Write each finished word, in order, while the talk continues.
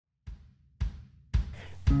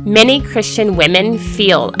Many Christian women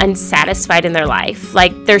feel unsatisfied in their life,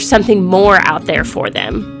 like there's something more out there for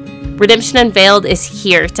them. Redemption Unveiled is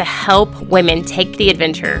here to help women take the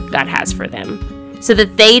adventure God has for them, so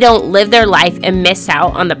that they don't live their life and miss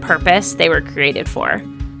out on the purpose they were created for.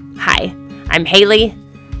 Hi, I'm Haley.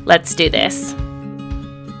 Let's do this.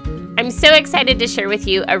 I'm so excited to share with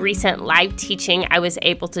you a recent live teaching I was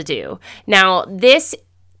able to do. Now, this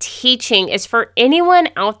teaching is for anyone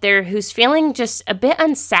out there who's feeling just a bit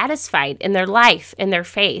unsatisfied in their life, in their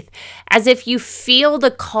faith, as if you feel the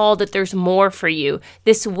call that there's more for you,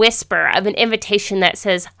 this whisper of an invitation that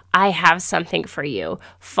says, I have something for you.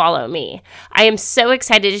 Follow me. I am so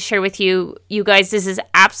excited to share with you, you guys, this is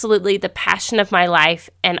absolutely the passion of my life,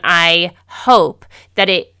 and I hope that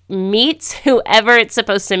it meets whoever it's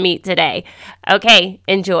supposed to meet today. Okay,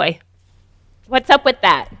 enjoy. What's up with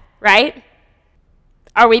that, right?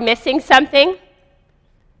 Are we missing something?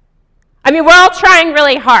 I mean, we're all trying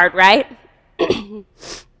really hard, right?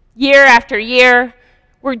 Year after year,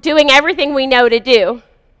 we're doing everything we know to do.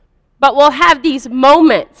 But we'll have these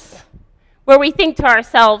moments where we think to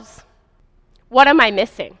ourselves, what am I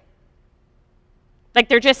missing? Like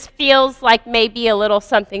there just feels like maybe a little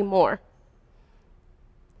something more.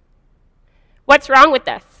 What's wrong with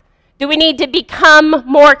us? Do we need to become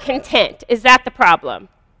more content? Is that the problem?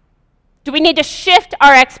 Do we need to shift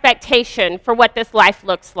our expectation for what this life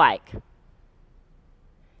looks like?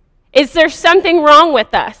 Is there something wrong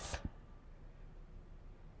with us?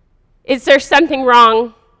 Is there something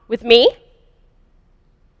wrong with me?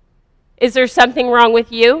 Is there something wrong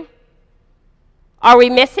with you? Are we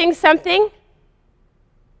missing something?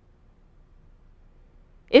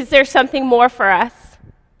 Is there something more for us?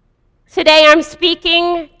 Today I'm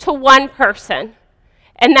speaking to one person,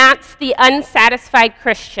 and that's the unsatisfied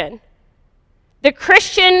Christian. The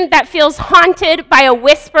Christian that feels haunted by a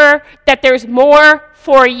whisper that there's more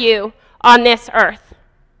for you on this earth.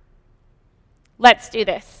 Let's do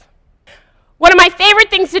this. One of my favorite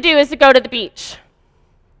things to do is to go to the beach.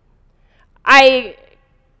 I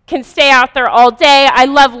can stay out there all day. I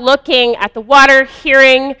love looking at the water,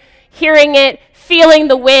 hearing it, feeling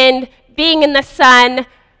the wind, being in the sun.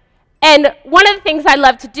 And one of the things I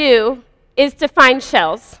love to do is to find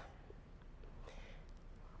shells.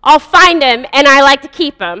 I'll find them, and I like to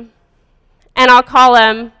keep them, and I'll call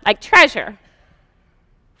them like treasure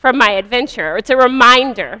from my adventure. It's a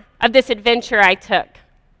reminder of this adventure I took.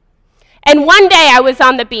 And one day I was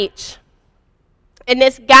on the beach, and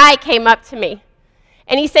this guy came up to me,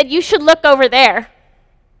 and he said, you should look over there.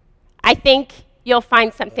 I think you'll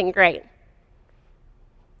find something great.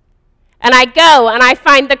 And I go, and I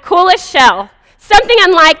find the coolest shell, something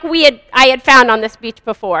unlike I had found on this beach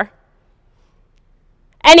before.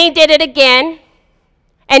 And he did it again,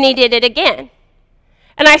 and he did it again.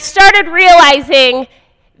 And I started realizing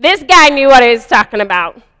this guy knew what he was talking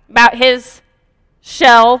about his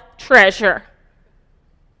shell treasure.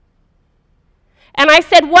 And I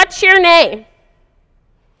said, what's your name?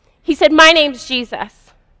 He said, my name's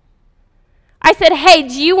Jesus. I said, hey,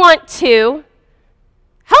 do you want to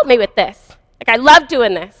help me with this? Like, I love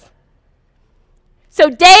doing this.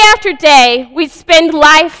 So day after day, we spend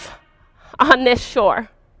life on this shore.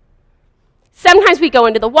 Sometimes we go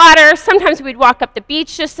into the water. Sometimes we'd walk up the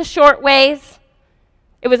beach just a short ways.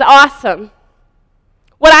 It was awesome.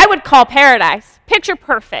 What I would call paradise, picture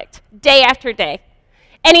perfect, day after day.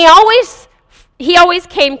 And he always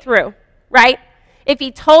came through, right? If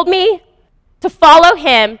he told me to follow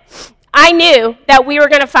him, I knew that we were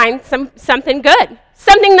going to find something good,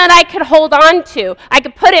 something that I could hold on to. I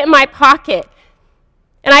could put it in my pocket,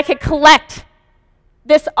 and I could collect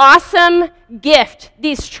this awesome gift,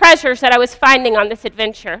 these treasures that I was finding on this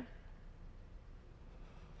adventure.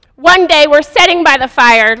 One day, we're sitting by the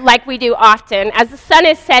fire like we do often as the sun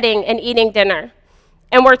is setting and eating dinner.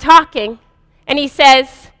 And we're talking, and he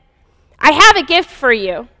says, I have a gift for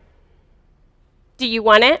you. Do you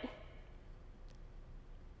want it?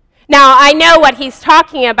 Now, I know what he's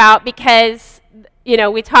talking about because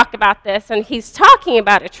we talk about this, and he's talking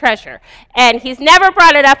about a treasure. And he's never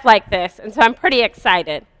brought it up like this, and so I'm pretty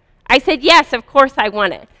excited. I said, yes, of course I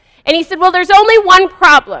want it. And he said, well, there's only one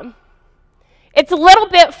problem. It's a little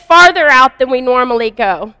bit farther out than we normally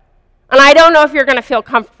go, and I don't know if you're going to feel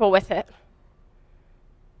comfortable with it.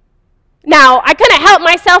 Now, I couldn't help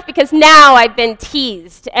myself because now I've been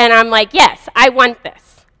teased, and I'm like, yes, I want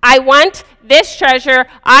this. I want this treasure.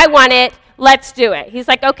 I want it. Let's do it. He's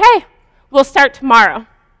like, okay. We'll start tomorrow.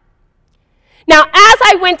 Now, as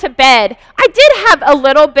I went to bed, I did have a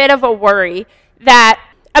little bit of a worry that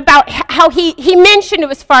about how he mentioned it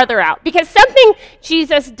was farther out. Because something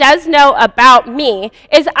Jesus does know about me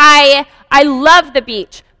is I love the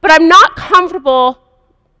beach, but I'm not comfortable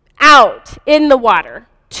out in the water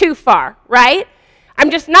too far, right? I'm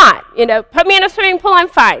just not. Put me in a swimming pool, I'm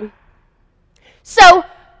fine. So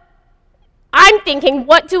I'm thinking,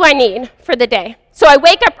 what do I need for the day? So I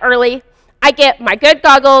wake up early. I get my good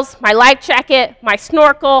goggles, my life jacket, my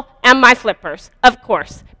snorkel, and my flippers, of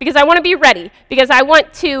course, because I want to be ready, because I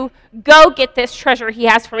want to go get this treasure he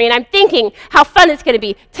has for me. And I'm thinking how fun it's going to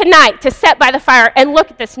be tonight to sit by the fire and look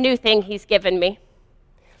at this new thing he's given me.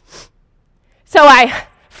 So I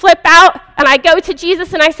flip out, and I go to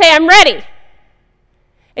Jesus, and I say, I'm ready.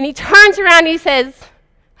 And he turns around, and he says,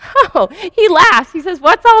 he laughs. He says,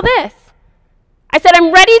 what's all this? I said,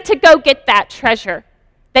 I'm ready to go get that treasure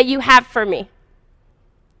that you have for me.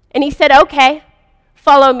 And he said, okay,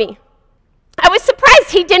 follow me. I was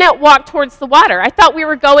surprised he didn't walk towards the water. I thought we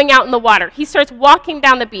were going out in the water. He starts walking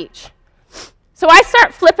down the beach. So I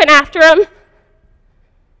start flipping after him,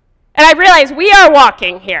 and I realize we are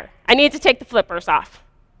walking here. I need to take the flippers off.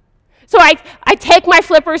 So I take my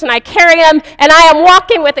flippers and I carry them, and I am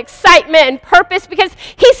walking with excitement and purpose because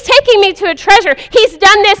he's taking me to a treasure. He's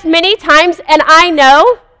done this many times, and I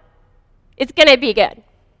know it's going to be good.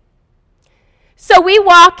 So we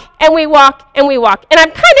walk, and we walk, and we walk. And I'm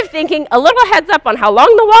kind of thinking a little heads up on how long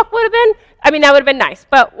the walk would have been. I mean, that would have been nice,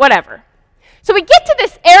 but whatever. So we get to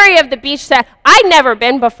this area of the beach that I'd never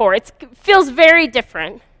been before. It feels very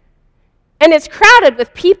different. And it's crowded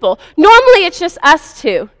with people. Normally, it's just us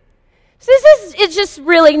two. So it's just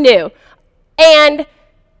really new. And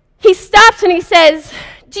he stops and he says,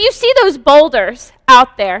 do you see those boulders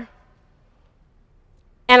out there?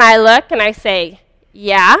 And I look and I say,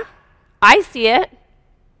 yeah. I see it.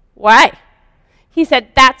 Why? He said,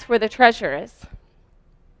 that's where the treasure is.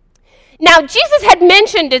 Now, Jesus had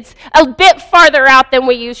mentioned it's a bit farther out than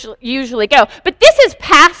we usually go, but this is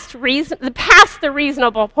past the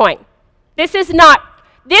reasonable point. This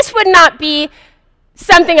would not be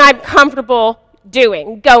something I'm comfortable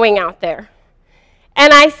doing, going out there.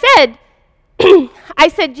 And I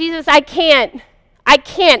said, Jesus, I can't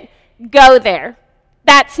go there.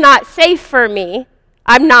 That's not safe for me.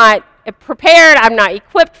 I'm not prepared, I'm not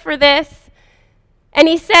equipped for this. And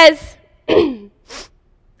he says, okay,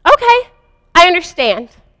 I understand.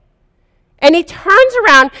 And he turns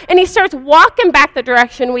around and he starts walking back the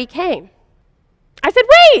direction we came. I said,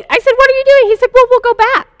 wait. I said, what are you doing? He said, well, we'll go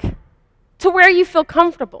back to where you feel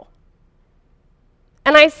comfortable.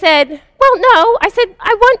 And I said, well, no. I said,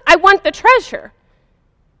 I want the treasure.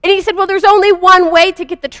 And he said, well, there's only one way to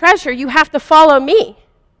get the treasure. You have to follow me.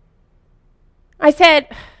 I said,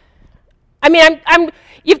 I mean,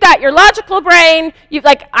 you've got your logical brain,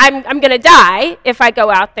 I'm going to die if I go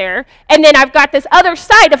out there, and then I've got this other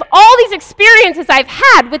side of all these experiences I've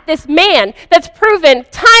had with this man that's proven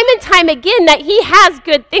time and time again that he has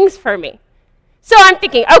good things for me. So I'm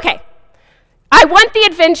thinking, okay, I want the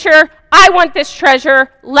adventure, I want this treasure,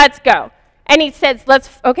 let's go. And he says,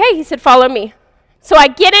 he said, follow me. So I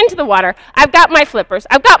get into the water, I've got my flippers,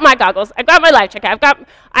 I've got my goggles, I've got my life jacket,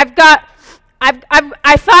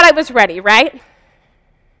 I thought I was ready, right?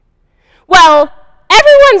 Well,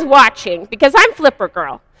 everyone's watching because I'm Flipper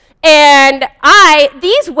Girl. And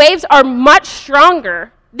these waves are much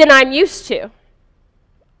stronger than I'm used to.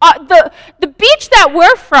 The beach that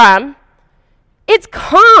we're from, it's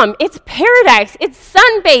calm, it's paradise, it's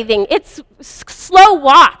sunbathing, it's slow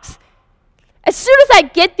walks. As soon as I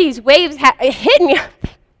get these waves hitting me,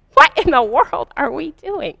 what in the world are we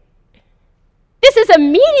doing? This is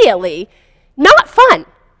immediately not fun. And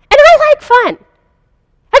I like fun.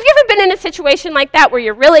 Have you ever been in a situation like that where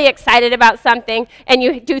you're really excited about something and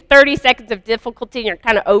you do 30 seconds of difficulty and you're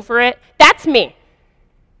kind of over it? That's me.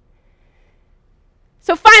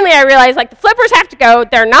 So finally I realized the flippers have to go.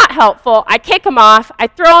 They're not helpful. I kick them off. I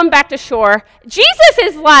throw them back to shore. Jesus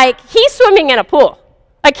is he's swimming in a pool.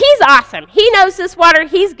 He's awesome. He knows this water.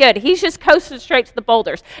 He's good. He's just coasting straight to the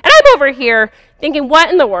boulders. And I'm over here thinking,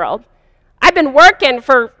 what in the world? I've been working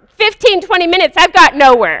for 15, 20 minutes. I've got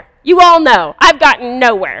nowhere. You all know. I've gotten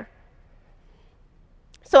nowhere.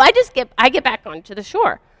 So I get back onto the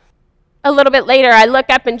shore. A little bit later, I look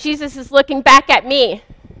up and Jesus is looking back at me.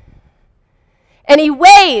 And he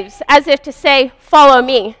waves as if to say, follow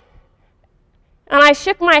me. And I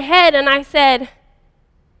shook my head and I said,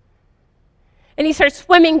 and he starts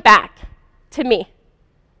swimming back to me.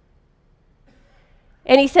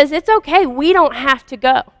 And he says, it's okay, we don't have to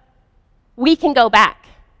go. We can go back.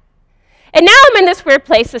 And now I'm in this weird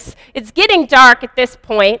place. It's getting dark at this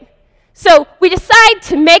point. So we decide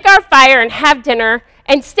to make our fire and have dinner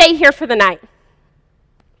and stay here for the night.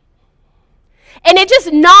 And it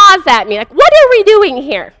just gnaws at me, like, what are we doing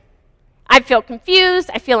here? I feel confused,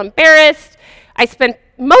 I feel embarrassed. I spent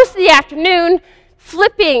most of the afternoon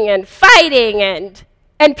flipping and fighting,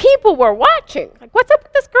 and people were watching. Like, what's up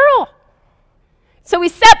with this girl? So we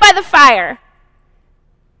sat by the fire.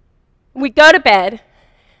 We go to bed,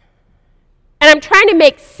 and I'm trying to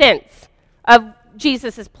make sense of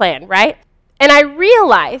Jesus' plan, right? And I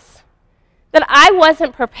realize that I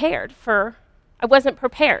wasn't prepared.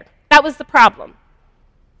 That was the problem.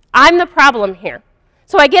 I'm the problem here.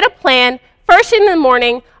 So I get a plan. First in the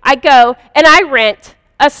morning, I go and I rent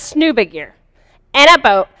a snuba gear and a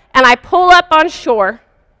boat, and I pull up on shore.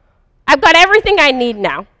 I've got everything I need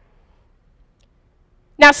now.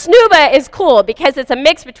 Now, snuba is cool because it's a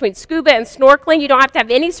mix between scuba and snorkeling. You don't have to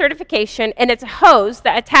have any certification, and it's a hose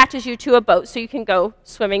that attaches you to a boat so you can go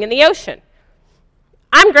swimming in the ocean.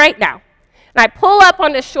 I'm great now. And I pull up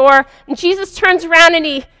on the shore, and Jesus turns around and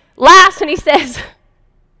he laughs and he says,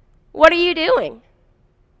 "What are you doing?"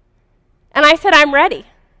 And I said, "I'm ready.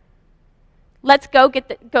 Let's go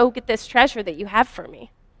get this treasure that you have for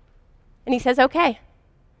me." And he says, "Okay."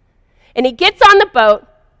 And he gets on the boat,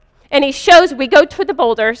 and he shows, we go to the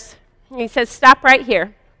boulders, and he says, "Stop right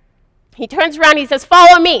here." He turns around, and he says,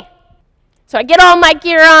 "Follow me." So I get all my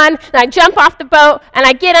gear on, and I jump off the boat, and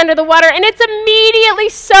I get under the water, and it's immediately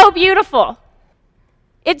so beautiful.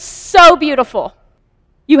 It's so beautiful.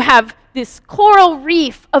 You have this coral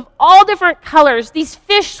reef of all different colors, these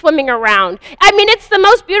fish swimming around. I mean, it's the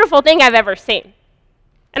most beautiful thing I've ever seen.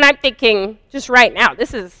 And I'm thinking, just right now,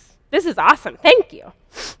 this is awesome. Thank you.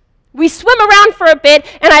 We swim around for a bit,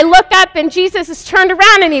 and I look up, and Jesus is turned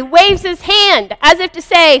around, and he waves his hand as if to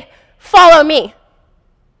say, "Follow me."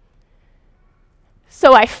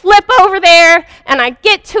 So I flip over there, and I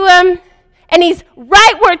get to him, and he's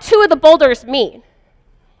right where two of the boulders meet.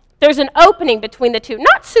 There's an opening between the two,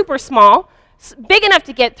 not super small, big enough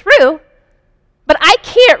to get through, but I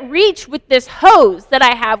can't reach with this hose that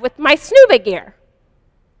I have with my snuba gear.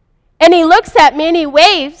 And he looks at me and he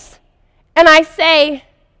waves, and I say,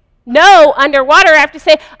 no, underwater. I have to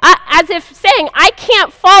say, as if saying, I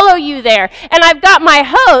can't follow you there. And I've got my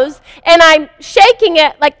hose, and I'm shaking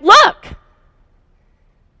it like, look.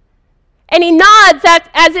 And he nods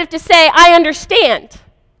as if to say, I understand.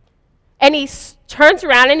 And he turns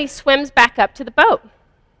around and he swims back up to the boat.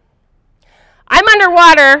 I'm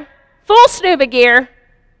underwater, full snuba gear,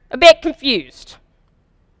 a bit confused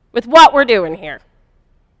with what we're doing here.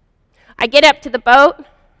 I get up to the boat.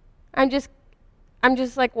 I'm just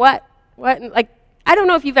like, what? And like, I don't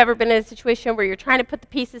know if you've ever been in a situation where you're trying to put the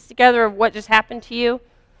pieces together of what just happened to you,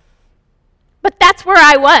 but that's where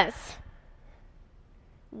I was.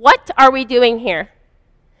 What are we doing here?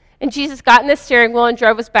 And Jesus got in the steering wheel and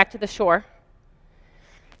drove us back to the shore.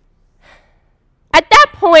 At that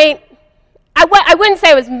point, I wouldn't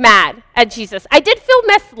say I was mad at Jesus. I did feel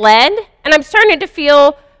misled, and I'm starting to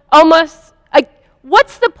feel almost like,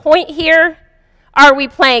 what's the point here? Are we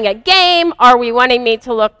playing a game? Are we wanting me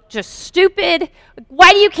to look just stupid?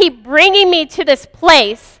 Why do you keep bringing me to this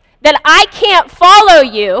place that I can't follow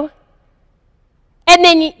you, and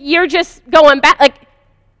then you're just going back? Like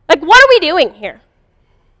what are we doing here?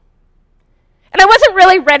 And I wasn't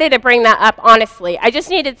really ready to bring that up, honestly. I just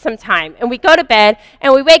needed some time. And we go to bed,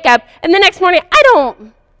 and we wake up, and the next morning, I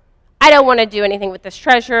don't want to do anything with this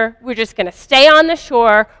treasure. We're just going to stay on the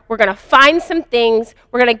shore. We're going to find some things.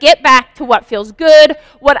 We're going to get back to what feels good,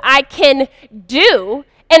 what I can do,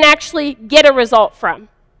 and actually get a result from.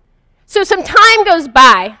 So some time goes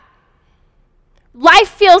by. Life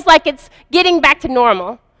feels like it's getting back to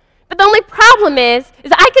normal. But the only problem is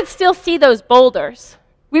I could still see those boulders.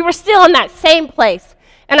 We were still in that same place.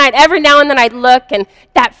 And every now and then I'd look, and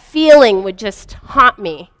that feeling would just haunt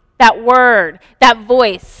me. That word, that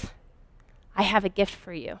voice. I have a gift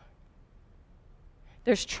for you.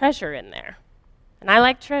 There's treasure in there. And I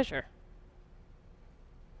like treasure.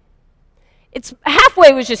 It's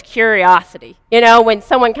halfway was just curiosity. You know, when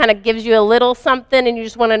someone kind of gives you a little something and you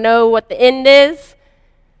just want to know what the end is.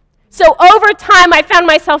 So over time, I found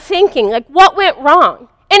myself thinking, like, what went wrong?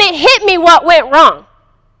 And it hit me what went wrong.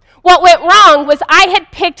 What went wrong was I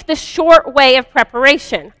had picked the short way of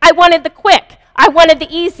preparation. I wanted the quick. I wanted the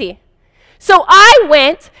easy. So I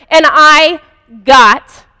went and I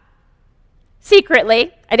got,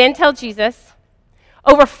 secretly, I didn't tell Jesus,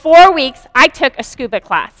 over 4 weeks, I took a scuba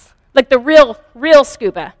class, like the real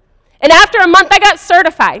scuba. And after a month, I got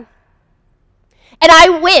certified. And I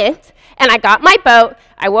went and I got my boat.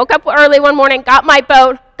 I woke up early one morning, got my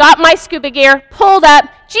boat, got my scuba gear, pulled up.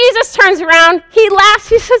 Jesus turns around. He laughs.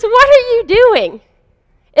 He says, "What are you doing?"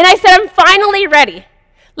 And I said, "I'm finally ready.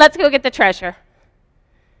 Let's go get the treasure."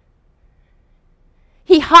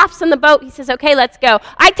 He hops on the boat. He says, okay, let's go.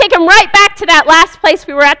 I take him right back to that last place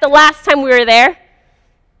we were at the last time we were there.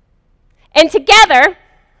 And together,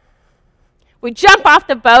 we jump off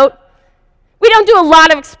the boat. We don't do a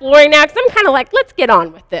lot of exploring now because I'm kind of like, let's get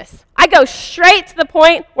on with this. I go straight to the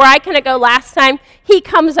point where I couldn't go last time. He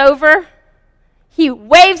comes over. He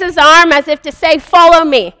waves his arm as if to say, follow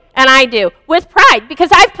me. And I do, with pride,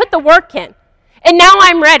 because I've put the work in. And now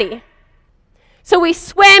I'm ready. So we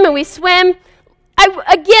swim and we swim.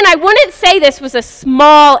 I wouldn't say this was a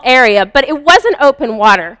small area, but it wasn't open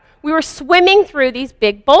water. We were swimming through these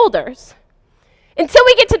big boulders until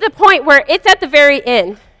we get to the point where it's at the very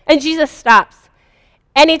end, and Jesus stops.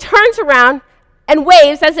 And he turns around and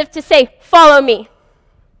waves as if to say, follow me.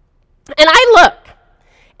 And I look,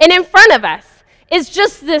 and in front of us is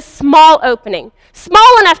just this small opening,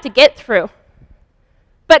 small enough to get through,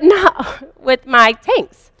 but not with my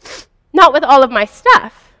tanks, not with all of my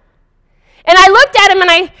stuff. And I looked at him and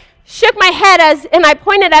I shook my head and I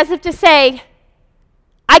pointed as if to say,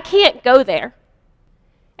 I can't go there.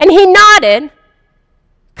 And he nodded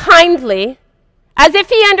kindly, as if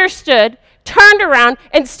he understood, turned around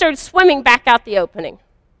and started swimming back out the opening.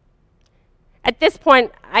 At this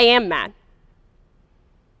point, I am mad.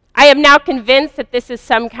 I am now convinced that this is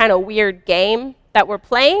some kind of weird game that we're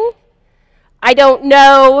playing. I don't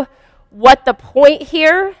know what the point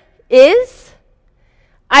here is.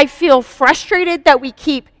 I feel frustrated that we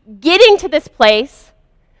keep getting to this place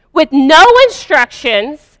with no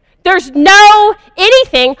instructions. There's no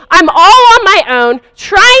anything. I'm all on my own,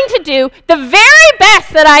 trying to do the very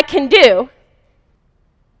best that I can do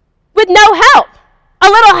with no help. A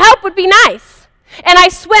little help would be nice. And I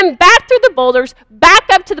swim back through the boulders, back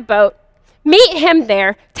up to the boat, meet him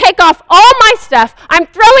there, take off all my stuff. I'm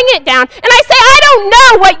throwing it down, and I say, I don't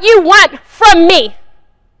know what you want from me.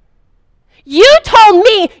 You told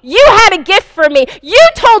me you had a gift for me. You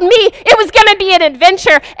told me it was going to be an adventure,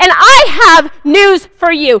 and I have news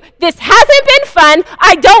for you. This hasn't been fun.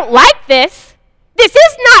 I don't like this. This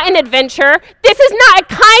is not an adventure. This is not a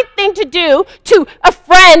kind thing to do to a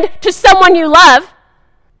friend, to someone you love.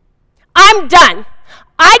 I'm done.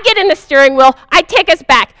 I get in the steering wheel. I take us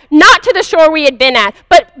back, not to the shore we had been at,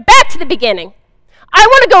 but back to the beginning. I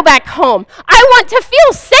want to go back home. I want to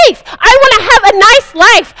feel safe. I want to have a nice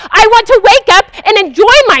life. I want to wake up and enjoy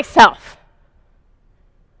myself.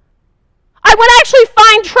 I want to actually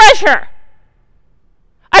find treasure.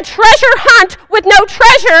 A treasure hunt with no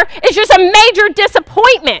treasure is just a major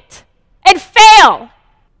disappointment and fail.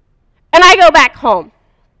 And I go back home.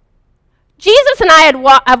 Jesus and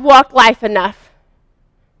I have walked life enough.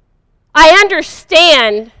 I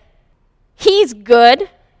understand he's good.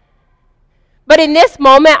 But in this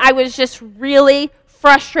moment, I was just really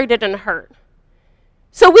frustrated and hurt.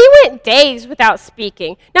 So we went days without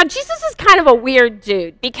speaking. Now, Jesus is kind of a weird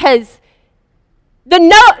dude because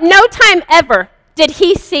no time ever did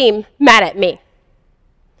he seem mad at me.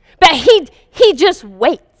 But he just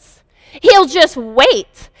waits. He'll just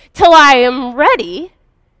wait till I am ready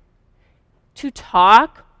to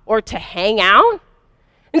talk or to hang out.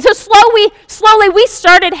 And so slowly, we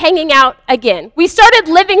started hanging out again. We started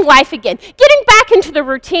living life again, getting back into the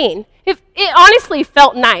routine. It honestly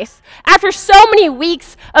felt nice. After so many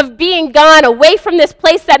weeks of being gone away from this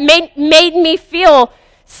place that made me feel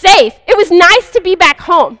safe, it was nice to be back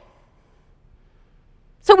home.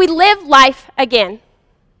 So we lived life again.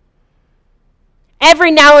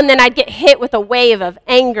 Every now and then I'd get hit with a wave of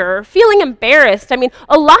anger, feeling embarrassed. I mean,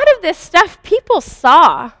 a lot of this stuff people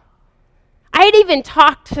saw. I had even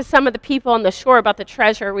talked to some of the people on the shore about the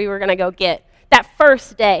treasure we were going to go get that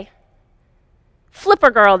first day.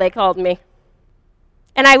 Flipper girl, they called me.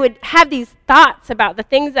 And I would have these thoughts about the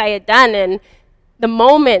things I had done and the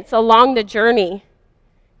moments along the journey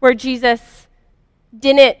where Jesus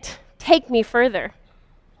didn't take me further.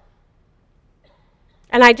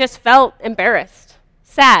 And I just felt embarrassed,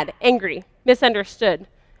 sad, angry, misunderstood.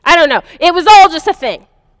 I don't know. It was all just a thing.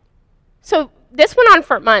 So this went on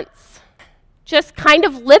for months. Just kind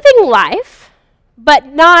of living life, but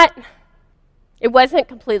it wasn't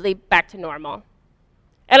completely back to normal.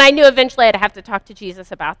 And I knew eventually I'd have to talk to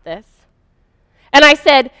Jesus about this. And I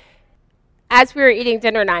said, as we were eating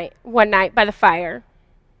dinner one night by the fire,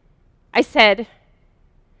 I said,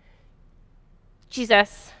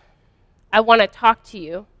 Jesus, I want to talk to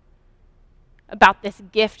you about this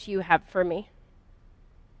gift you have for me.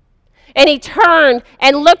 And he turned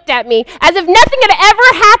and looked at me as if nothing had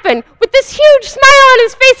ever happened with this huge smile on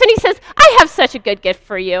his face. And he says, I have such a good gift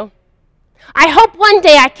for you. I hope one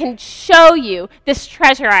day I can show you this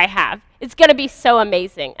treasure I have. It's going to be so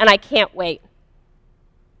amazing, and I can't wait.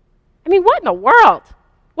 I mean, what in the world?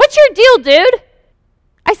 What's your deal, dude?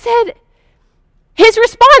 I said, his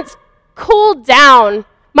response cooled down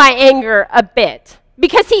my anger a bit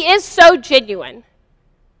because he is so genuine.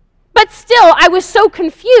 But still, I was so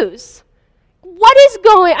confused. What is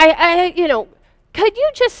going, could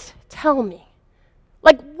you just tell me?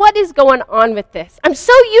 Like, what is going on with this? I'm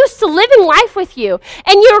so used to living life with you,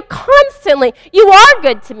 and you are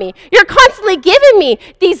good to me. You're constantly giving me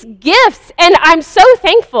these gifts, and I'm so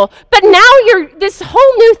thankful. But now this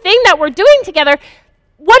whole new thing that we're doing together,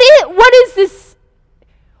 what is this?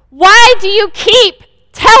 Why do you keep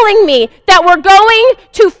telling me that we're going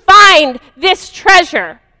to find this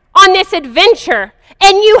treasure on this adventure,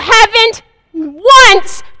 and you haven't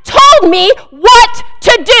once told me what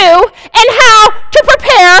to do and how to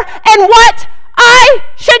prepare and what I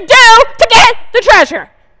should do to get the treasure?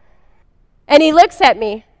 And he looks at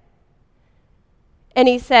me and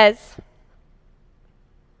he says,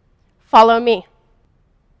 follow me.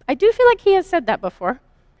 I do feel like he has said that before.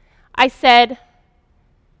 I said,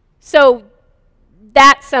 so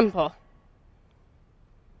that's simple.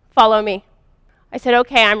 Follow me. I said,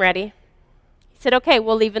 okay, I'm ready. He said, okay,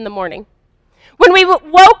 we'll leave in the morning. When we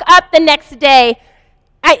woke up the next day,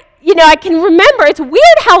 I can remember, it's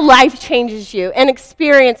weird how life changes you and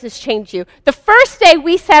experiences change you. The first day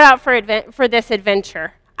we set out for this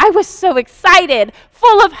adventure, I was so excited,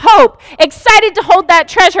 full of hope, excited to hold that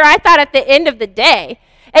treasure, I thought, at the end of the day.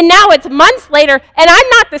 And now it's months later, and I'm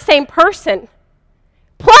not the same person.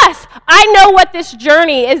 Plus, I know what this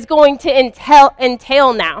journey is going to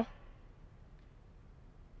entail now.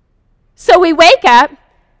 So we wake up,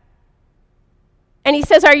 and he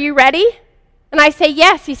says, are you ready? And I say,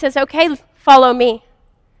 yes. He says, okay, follow me.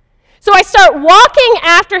 So I start walking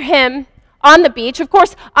after him on the beach. Of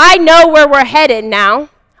course, I know where we're headed now.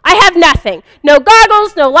 I have nothing. No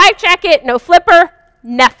goggles, no life jacket, no flipper,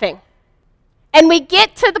 nothing. And we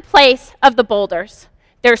get to the place of the boulders.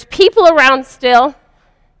 There's people around still.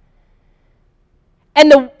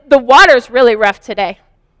 And the water's really rough today.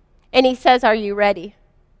 And he says, are you ready?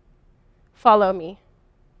 Follow me.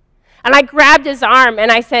 And I grabbed his arm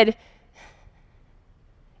and I said,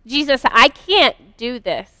 Jesus, I can't do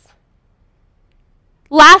this.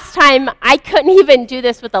 Last time, I couldn't even do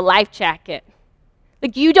this with a life jacket.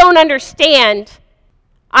 Like, you don't understand.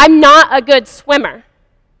 I'm not a good swimmer.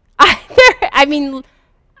 I'm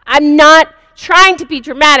not trying to be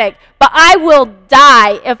dramatic, but I will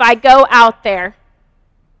die if I go out there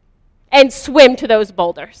and swim to those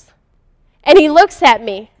boulders. And he looks at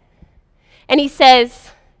me and he says,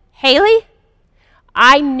 Haley,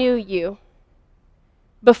 I knew you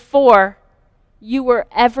before you were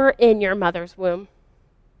ever in your mother's womb.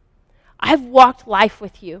 I've walked life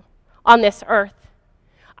with you on this earth.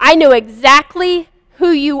 I know exactly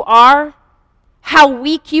who you are, how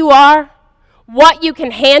weak you are, what you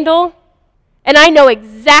can handle, and I know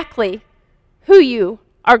exactly who you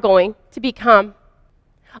are going to become.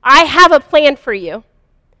 I have a plan for you,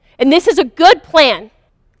 and this is a good plan,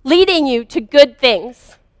 leading you to good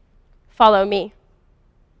things. Follow me.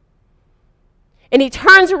 And he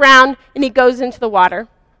turns around and he goes into the water.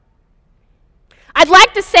 I'd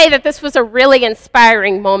like to say that this was a really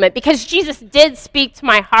inspiring moment because Jesus did speak to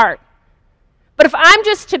my heart. But if I'm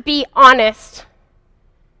just to be honest,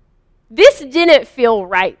 this didn't feel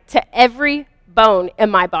right to every bone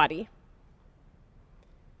in my body.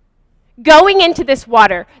 Going into this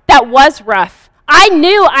water that was rough, I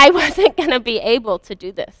knew I wasn't going to be able to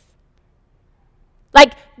do this.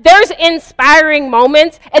 Like, there's inspiring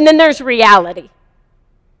moments, and then there's reality.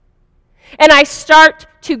 And I start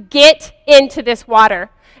to get into this water,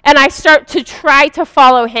 and I start to try to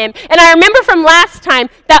follow him. And I remember from last time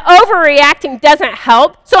that overreacting doesn't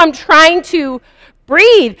help, so I'm trying to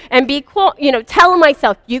breathe and be cool, telling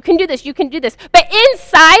myself, you can do this, you can do this. But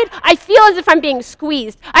inside, I feel as if I'm being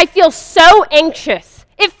squeezed. I feel so anxious.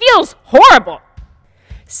 It feels horrible.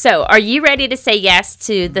 So, are you ready to say yes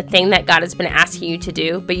to the thing that God has been asking you to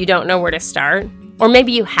do, but you don't know where to start? Or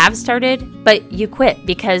maybe you have started, but you quit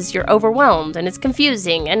because you're overwhelmed and it's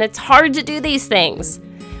confusing and it's hard to do these things.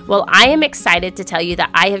 Well, I am excited to tell you that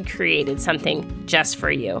I have created something just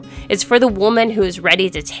for you. It's for the woman who is ready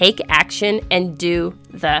to take action and do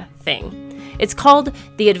the thing. It's called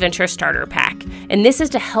the Adventure Starter Pack, and this is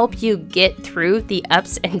to help you get through the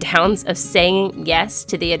ups and downs of saying yes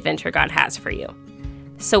to the adventure God has for you.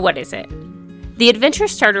 So what is it? The Adventure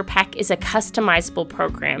Starter Pack is a customizable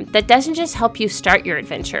program that doesn't just help you start your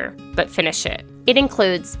adventure, but finish it. It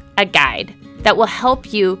includes a guide that will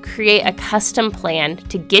help you create a custom plan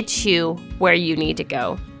to get you where you need to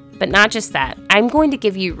go. But not just that, I'm going to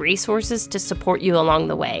give you resources to support you along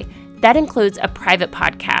the way. That includes a private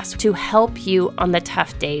podcast to help you on the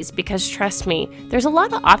tough days because trust me, there's a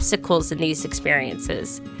lot of obstacles in these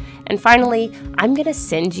experiences. And finally, I'm going to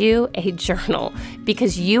send you a journal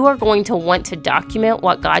because you are going to want to document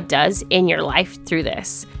what God does in your life through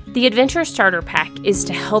this. The Adventure Starter Pack is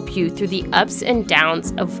to help you through the ups and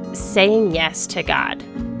downs of saying yes to God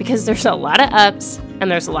because there's a lot of ups and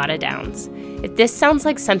there's a lot of downs. If this sounds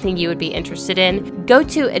like something you would be interested in, go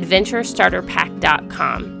to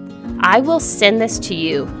adventurestarterpack.com. I will send this to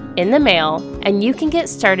you in the mail and you can get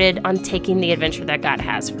started on taking the adventure that God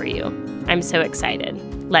has for you. I'm so excited.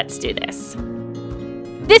 Let's do this.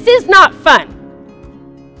 This is not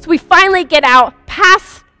fun. So we finally get out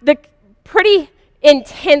past the pretty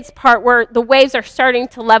intense part where the waves are starting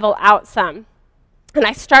to level out some. And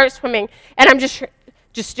I start swimming, and I'm just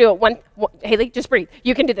do it. One, Haley, just breathe.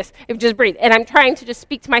 You can do this. Just breathe. And I'm trying to just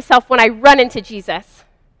speak to myself when I run into Jesus.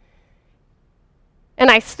 And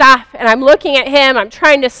I stop, and I'm looking at him. I'm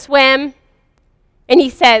trying to swim. And he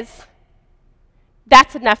says,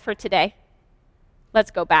 "That's enough for today. Let's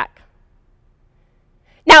go back."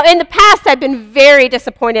 Now, in the past, I've been very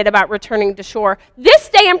disappointed about returning to shore. This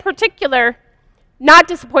day in particular, not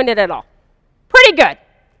disappointed at all. Pretty good,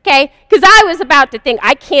 okay? Because I was about to think,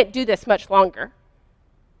 I can't do this much longer.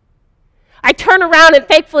 I turn around, and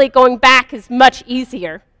thankfully going back is much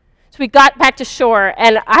easier. So we got back to shore,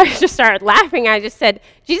 and I just started laughing. I just said,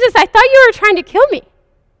 "Jesus, I thought you were trying to kill me.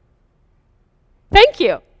 Thank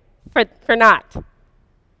you for not."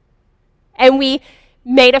 And we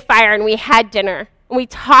made a fire, and we had dinner, and we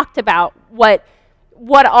talked about what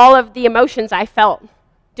all of the emotions I felt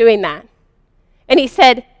doing that. And he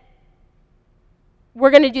said, "We're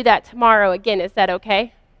going to do that tomorrow again. Is that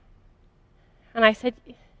okay?" And I said,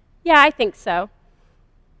 "Yeah, I think so."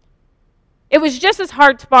 It was just as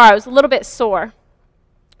hard tomorrow. I was a little bit sore.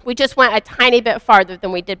 We just went a tiny bit farther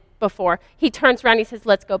than we did before. He turns around, he says,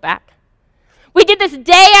 "Let's go back." We did this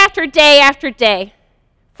day after day after day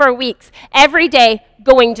for weeks, every day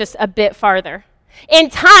going just a bit farther. In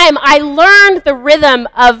time, I learned the rhythm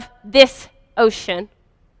of this ocean.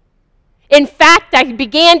 In fact, I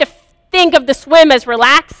began to think of the swim as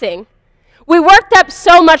relaxing. We worked up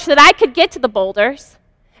so much that I could get to the boulders,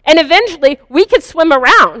 and eventually we could swim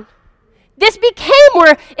around. This became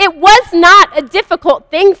where it was not a difficult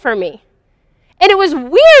thing for me. And it was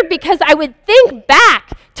weird because I would think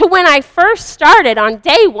back to when I first started on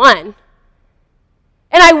day one,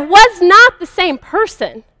 and I was not the same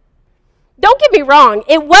person. Don't get me wrong,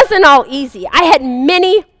 it wasn't all easy. I had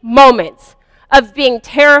many moments of being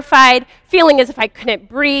terrified, feeling as if I couldn't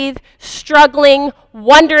breathe, struggling,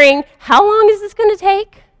 wondering, how long is this going to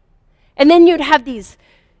take? And then you'd have these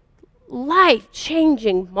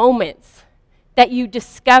life-changing moments that you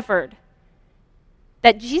discovered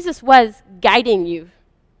that Jesus was guiding you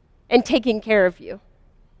and taking care of you.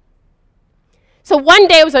 So one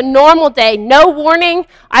day, it was a normal day, no warning.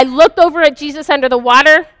 I looked over at Jesus under the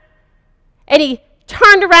water, and he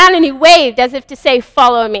turned around and he waved as if to say,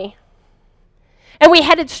 "Follow me." And we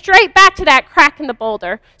headed straight back to that crack in the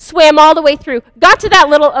boulder, swam all the way through, got to that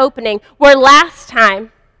little opening where last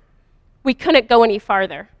time we couldn't go any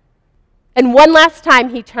farther. And one last time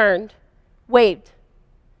he turned, waved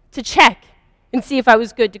to check and see if I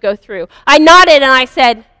was good to go through. I nodded and I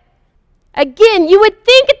said, "Again, you would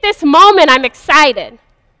think at this moment I'm excited.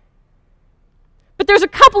 But there's a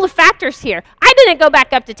couple of factors here. I didn't go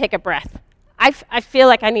back up to take a breath. I feel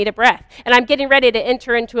like I need a breath. And I'm getting ready to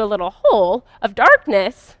enter into a little hole of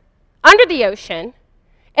darkness under the ocean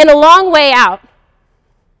and a long way out.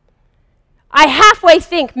 I halfway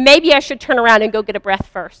think maybe I should turn around and go get a breath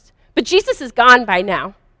first. But Jesus is gone by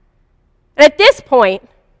now. And at this point,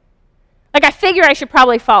 I figure I should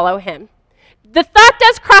probably follow him. The thought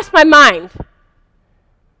does cross my mind.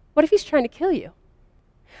 What if he's trying to kill you?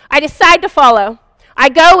 I decide to follow. I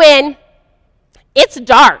go in. It's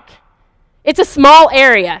dark. It's a small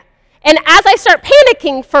area. And as I start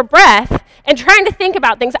panicking for breath and trying to think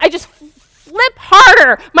about things, I just flip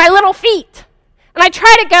harder my little feet. And I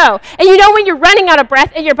try to go. And you know when you're running out of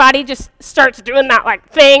breath and your body just starts doing that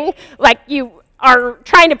thing, like you are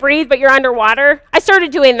trying to breathe but you're underwater? I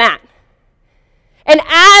started doing that. And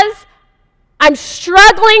as I'm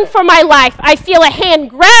struggling for my life, I feel a hand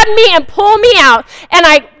grab me and pull me out, and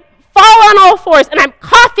I fall on all fours, and I'm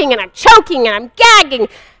coughing, and I'm choking, and I'm gagging,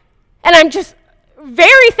 and I'm just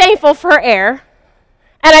very thankful for air.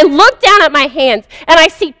 And I look down at my hands, and I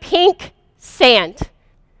see pink sand.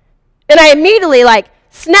 And I immediately,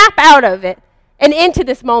 snap out of it and into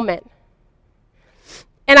this moment.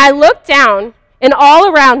 And I look down, and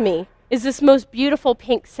all around me is this most beautiful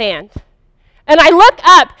pink sand. And I look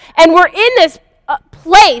up, and we're in this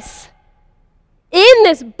place in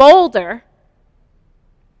this boulder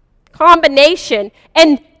combination,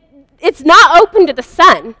 and it's not open to the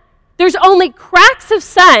sun. There's only cracks of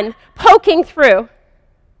sun poking through.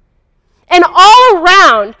 And all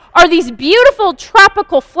around are these beautiful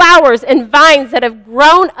tropical flowers and vines that have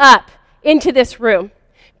grown up into this room.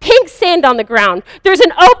 Pink sand on the ground. There's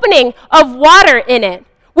an opening of water in it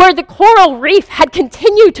where the coral reef had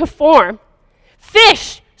continued to form.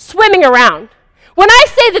 Fish swimming around. When I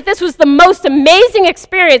say that this was the most amazing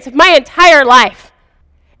experience of my entire life,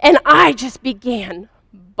 and I just began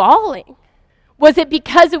bawling. Was it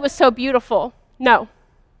because it was so beautiful? No.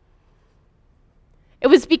 It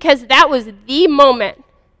was because that was the moment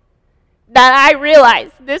that I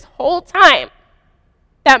realized this whole time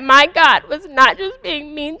that my God was not just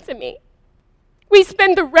being mean to me. We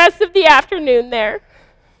spent the rest of the afternoon there.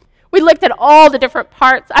 We looked at all the different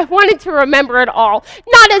parts. I wanted to remember it all.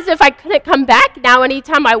 Not as if I couldn't come back now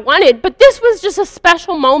anytime I wanted, but this was just a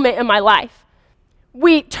special moment in my life.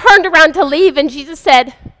 We turned around to leave, and Jesus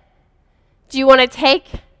said, "Do you want to take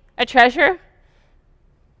a treasure?"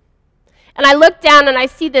 And I look down and I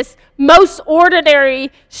see this most ordinary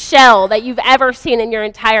shell that you've ever seen in your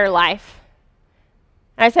entire life.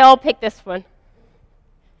 And I say, "I'll pick this one."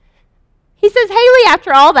 He says, "Haley,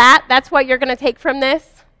 after all that, that's what you're going to take from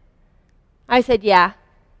this?" I said, "Yeah."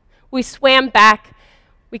 We swam back.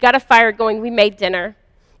 We got a fire going. We made dinner.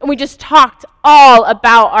 And we just talked all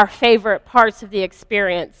about our favorite parts of the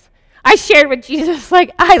experience. I shared with Jesus,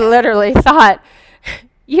 like, I literally thought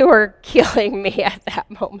you were killing me at that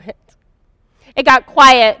moment. It got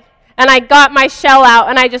quiet, and I got my shell out,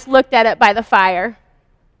 and I just looked at it by the fire.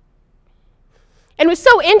 And it was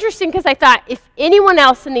so interesting because I thought if anyone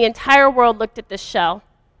else in the entire world looked at this shell,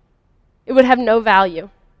 it would have no value.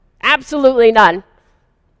 Absolutely none.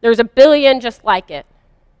 There's a billion just like it.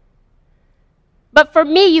 But for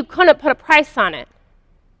me, you couldn't put a price on it.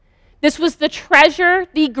 This was the treasure,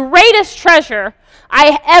 the greatest treasure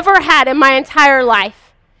I ever had in my entire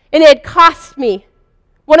life. And it had cost me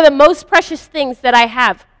one of the most precious things that I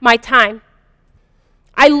have, my time.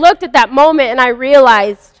 I looked at that moment and I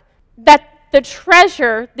realized that the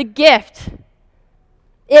treasure, the gift,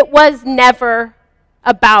 it was never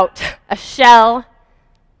about a shell.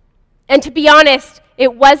 And to be honest,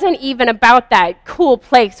 it wasn't even about that cool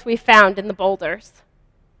place we found in the boulders.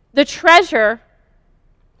 The treasure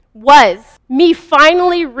was me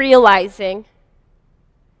finally realizing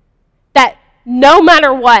that no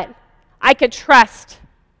matter what, I could trust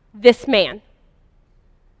this man.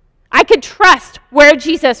 I could trust where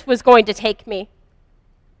Jesus was going to take me.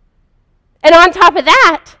 And on top of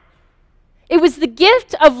that, it was the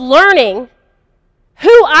gift of learning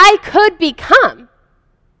who I could become.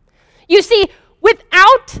 You see,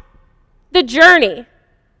 without the journey,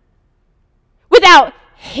 without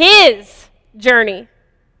his journey,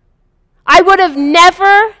 I would have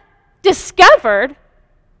never discovered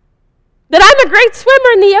that I'm a great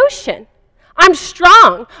swimmer in the ocean. I'm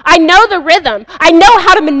strong. I know the rhythm. I know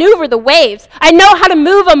how to maneuver the waves. I know how to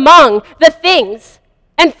move among the things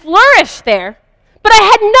and flourish there. But I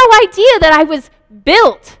had no idea that I was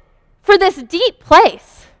built for this deep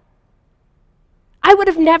place. I would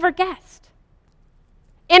have never guessed.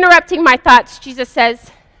 Interrupting my thoughts, Jesus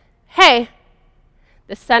says, "Hey,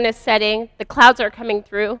 the sun is setting. The clouds are coming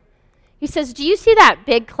through." He says, "Do you see that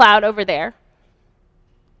big cloud over there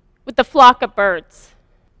with the flock of birds?"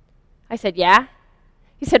 I said, "Yeah."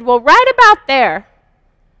 He said, "Well, right about there,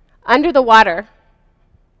 under the water,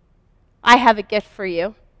 I have a gift for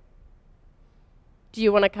you. Do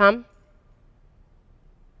you want to come?"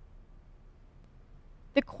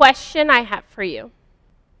 The question I have for you,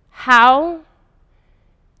 how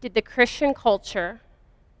did the Christian culture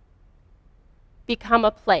become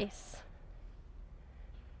a place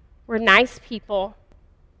where nice people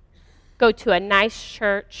go to a nice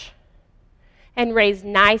church and raise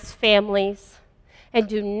nice families and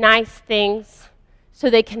do nice things so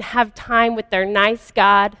they can have time with their nice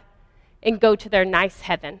God and go to their nice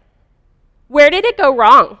heaven? Where did it go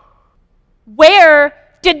wrong? Where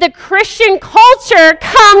did the Christian culture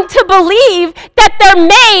come to believe that they're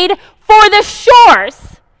made for the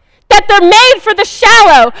shores, that they're made for the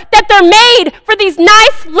shallow, that they're made for these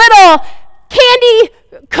nice little candy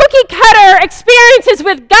cookie cutter experiences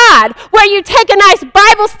with God, where you take a nice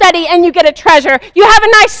Bible study and you get a treasure, you have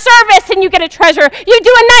a nice service and you get a treasure, you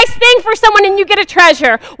do a nice thing for someone and you get a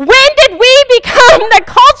treasure? When did we become the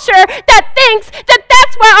culture that thinks that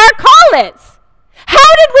that's what our call is?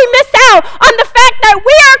 How did we miss out on the fact that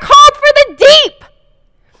we are called for the deep,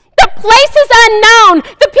 the places unknown,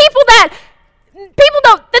 the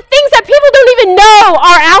things that people don't even know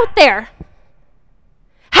are out there?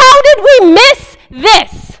 How did we miss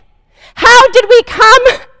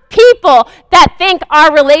think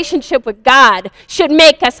our relationship with God should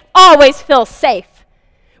make us always feel safe.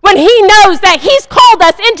 When he knows that he's called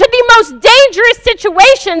us into the most dangerous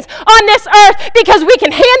situations on this earth because we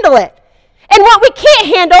can handle it. And what we can't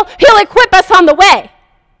handle, he'll equip us on the way.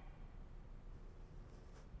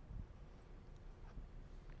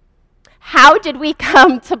 How did we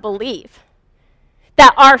come to believe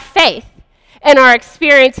that our faith and our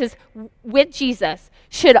experiences with Jesus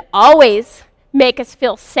should always make us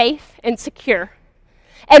feel safe and secure?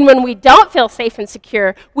 And when we don't feel safe and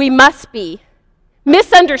secure, we must be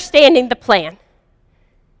misunderstanding the plan.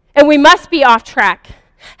 And we must be off track.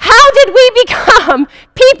 How did we become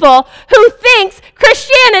people who thinks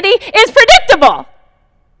Christianity is predictable?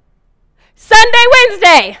 Sunday,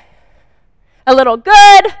 Wednesday, a little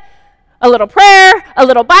good, a little prayer, a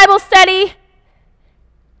little Bible study.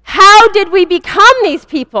 How did we become these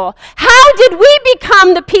people? How did we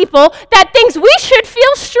become the people that thinks we should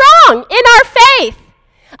feel strong in our faith?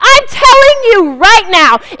 I'm telling you right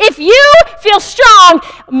now, if you feel strong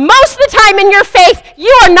most of the time in your faith,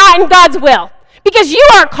 you are not in God's will. Because you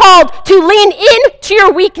are called to lean into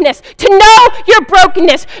your weakness, to know your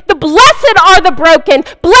brokenness. The blessed are the broken,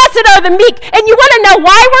 blessed are the meek. And you want to know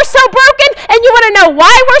why we're so broken? And you want to know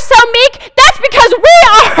why we're so meek? That's because we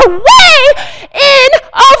are way in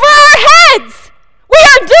over our heads. We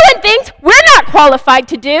are doing things we're not qualified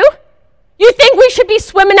to do. You think we should be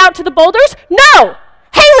swimming out to the boulders? No.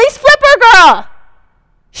 Haley's flipper girl.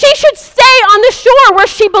 She should stay on the shore where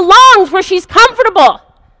she belongs, where she's comfortable.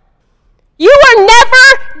 You were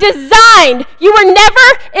never designed, you were never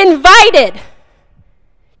invited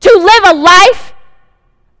to live a life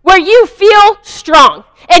where you feel strong.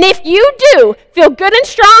 And if you do feel good and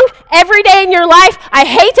strong every day in your life, I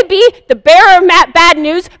hate to be the bearer of bad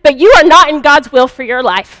news, but you are not in God's will for your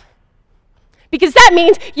life. Because that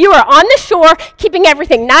means you are on the shore, keeping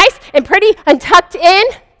everything nice and pretty and tucked in,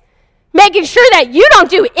 making sure that you don't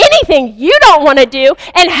do anything you don't want to do.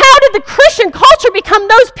 And how did the Christian culture become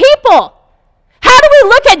those people? How do we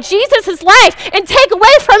look at Jesus' life and take away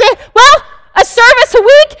from it, well, a service a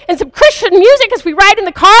week and some Christian music as we ride in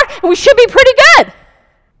the car, and we should be pretty good?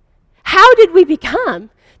 How did we become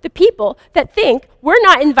the people that think we're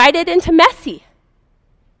not invited into messy?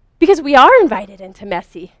 Because we are invited into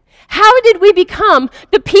messy. How did we become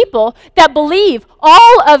the people that believe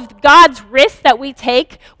all of God's risks that we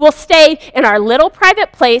take will stay in our little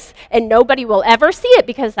private place and nobody will ever see it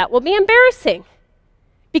because that will be embarrassing?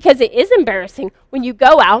 Because it is embarrassing when you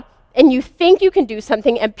go out and you think you can do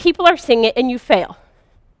something and people are seeing it and you fail.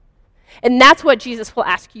 And that's what Jesus will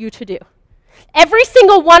ask you to do. Every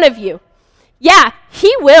single one of you. Yeah,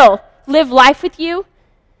 he will live life with you,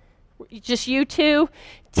 just you two,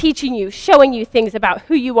 teaching you, showing you things about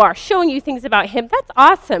who you are, showing you things about him. That's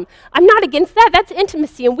awesome. I'm not against that. That's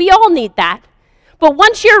intimacy, and we all need that. But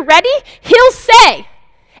once you're ready, he'll say,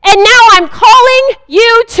 and now I'm calling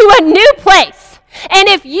you to a new place. And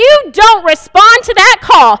if you don't respond to that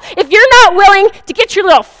call, if you're not willing to get your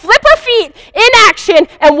little flipper feet in action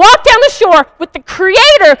and walk down the shore with the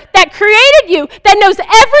Creator that created you, that knows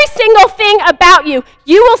every single thing about you,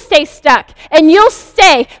 you will stay stuck. And you'll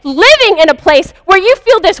stay living in a place where you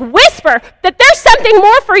feel this whisper that there's something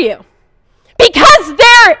more for you. Because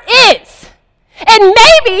there is. And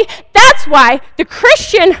maybe that's why the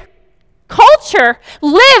Christian culture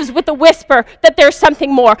lives with the whisper that there's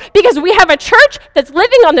something more, because we have a church that's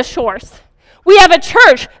living on the shores. We have a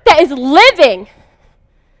church that is living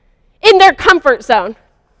in their comfort zone.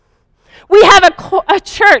 We have a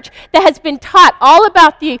church that has been taught all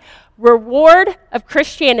about the reward of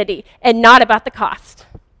Christianity and not about the cost.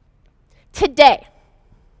 Today,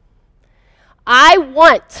 I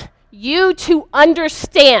want you to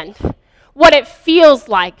understand what it feels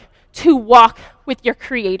like to walk with your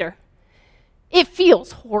Creator. It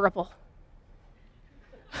feels horrible.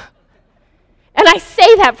 And I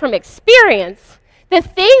say that from experience. The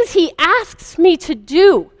things he asks me to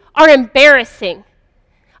do are embarrassing.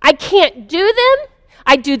 I can't do them.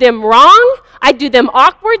 I do them wrong. I do them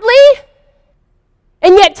awkwardly.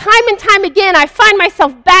 And yet time and time again, I find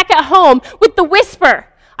myself back at home with the whisper,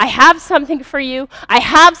 I have something for you. I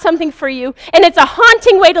have something for you. And it's a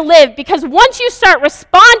haunting way to live, because once you start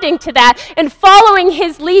responding to that and following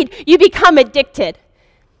his lead, you become addicted.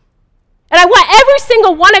 And I want every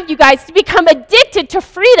single one of you guys to become addicted to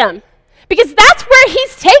freedom, because that's where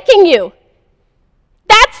he's taking you.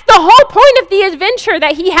 That's the whole point of the adventure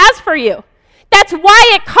that he has for you. That's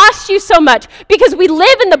why it costs you so much, because we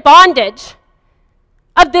live in the bondage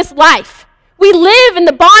of this life. We live in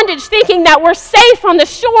the bondage thinking that we're safe on the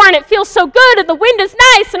shore and it feels so good and the wind is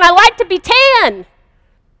nice and I like to be tan.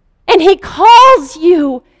 And he calls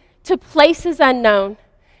you to places unknown,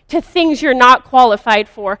 to things you're not qualified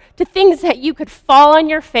for, to things that you could fall on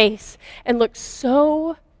your face and look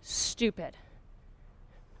so stupid.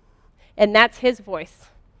 And that's his voice.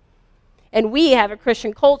 And we have a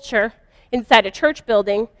Christian culture inside a church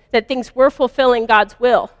building that thinks we're fulfilling God's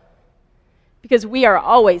will because we are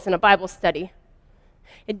always in a Bible study.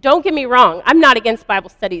 And don't get me wrong, I'm not against Bible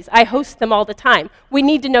studies. I host them all the time. We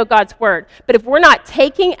need to know God's word. But if we're not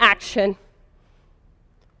taking action,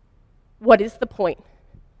 what is the point?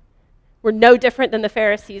 We're no different than the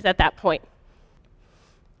Pharisees at that point.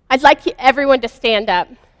 I'd like everyone to stand up.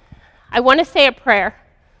 I want to say a prayer.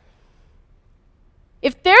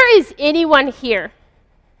 If there is anyone here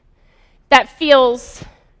that feels,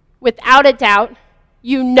 without a doubt,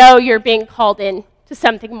 you know you're being called in to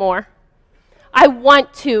something more, I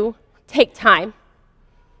want to take time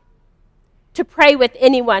to pray with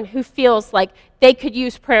anyone who feels like they could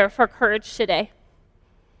use prayer for courage today.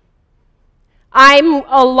 I'm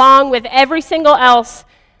along with every single else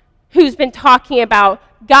who's been talking about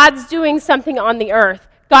God's doing something on the earth.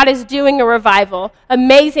 God is doing a revival.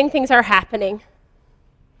 Amazing things are happening.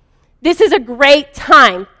 This is a great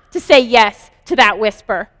time to say yes to that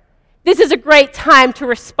whisper. This is a great time to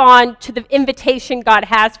respond to the invitation God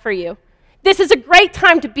has for you. This is a great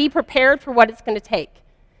time to be prepared for what it's going to take.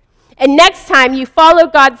 And next time you follow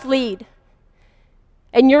God's lead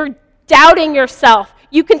and you're doubting yourself,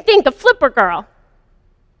 you can think of Flipper Girl.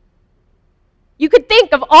 You could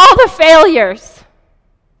think of all the failures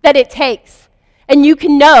that it takes, and you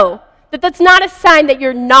can know that that's not a sign that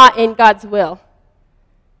you're not in God's will.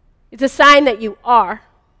 It's a sign that you are.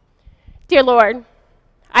 Dear Lord,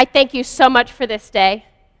 I thank you so much for this day.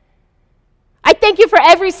 I thank you for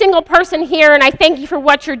every single person here, and I thank you for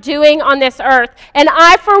what you're doing on this earth. And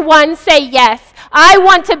I, for one, say yes. I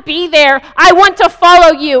want to be there. I want to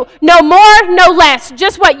follow you. No more, no less.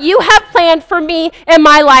 Just what you have planned for me in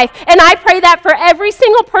my life. And I pray that for every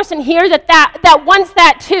single person here that wants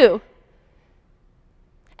that too.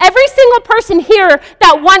 Every single person here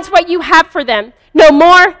that wants what you have for them. No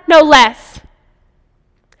more, no less.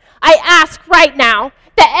 I ask right now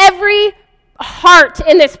that every heart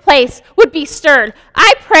in this place would be stirred.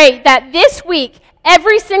 I pray that this week,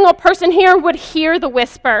 every single person here would hear the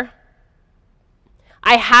whisper.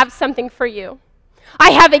 I have something for you.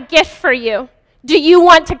 I have a gift for you. Do you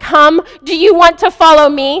want to come? Do you want to follow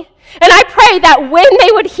me? And I pray that when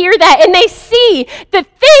they would hear that and they see the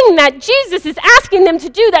thing that Jesus is asking them to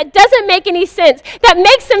do that doesn't make any sense, that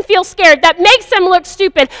makes them feel scared, that makes them look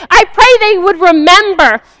stupid, I pray they would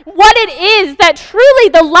remember what it is that truly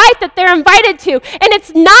the life that they're invited to. And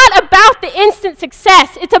it's not about the instant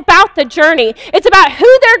success. It's about the journey. It's about who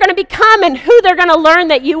they're going to become and who they're going to learn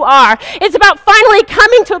that you are. It's about finally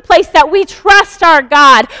coming to a place that we trust our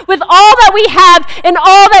God with all that we have and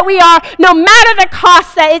all that we are, no matter the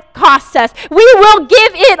cost that it costs us. We will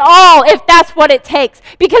give it all if that's what it takes,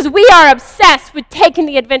 because we are obsessed with taking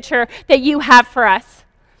the adventure that you have for us.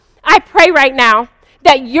 I pray right now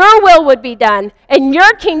that your will would be done and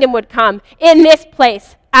your kingdom would come in this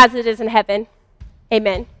place as it is in heaven.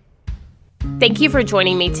 Amen. Thank you for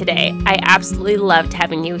joining me today. I absolutely loved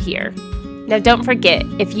having you here. Now, don't forget,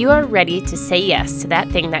 if you are ready to say yes to that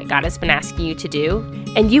thing that God has been asking you to do,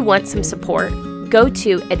 and you want some support, go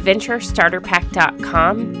to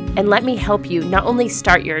adventurestarterpack.com and let me help you not only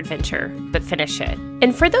start your adventure, but finish it.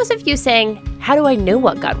 And for those of you saying, how do I know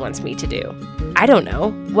what God wants me to do? I don't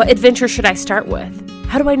know. What adventure should I start with?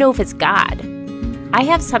 How do I know if it's God? I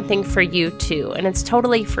have something for you too, and it's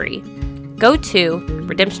totally free. Go to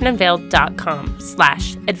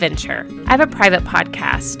redemptionunveiled.com/adventure. I have a private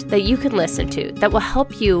podcast that you can listen to that will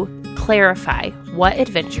help you clarify what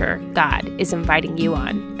adventure God is inviting you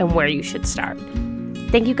on and where you should start.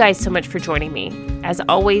 Thank you guys so much for joining me. As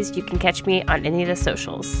always, you can catch me on any of the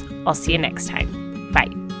socials. I'll see you next time.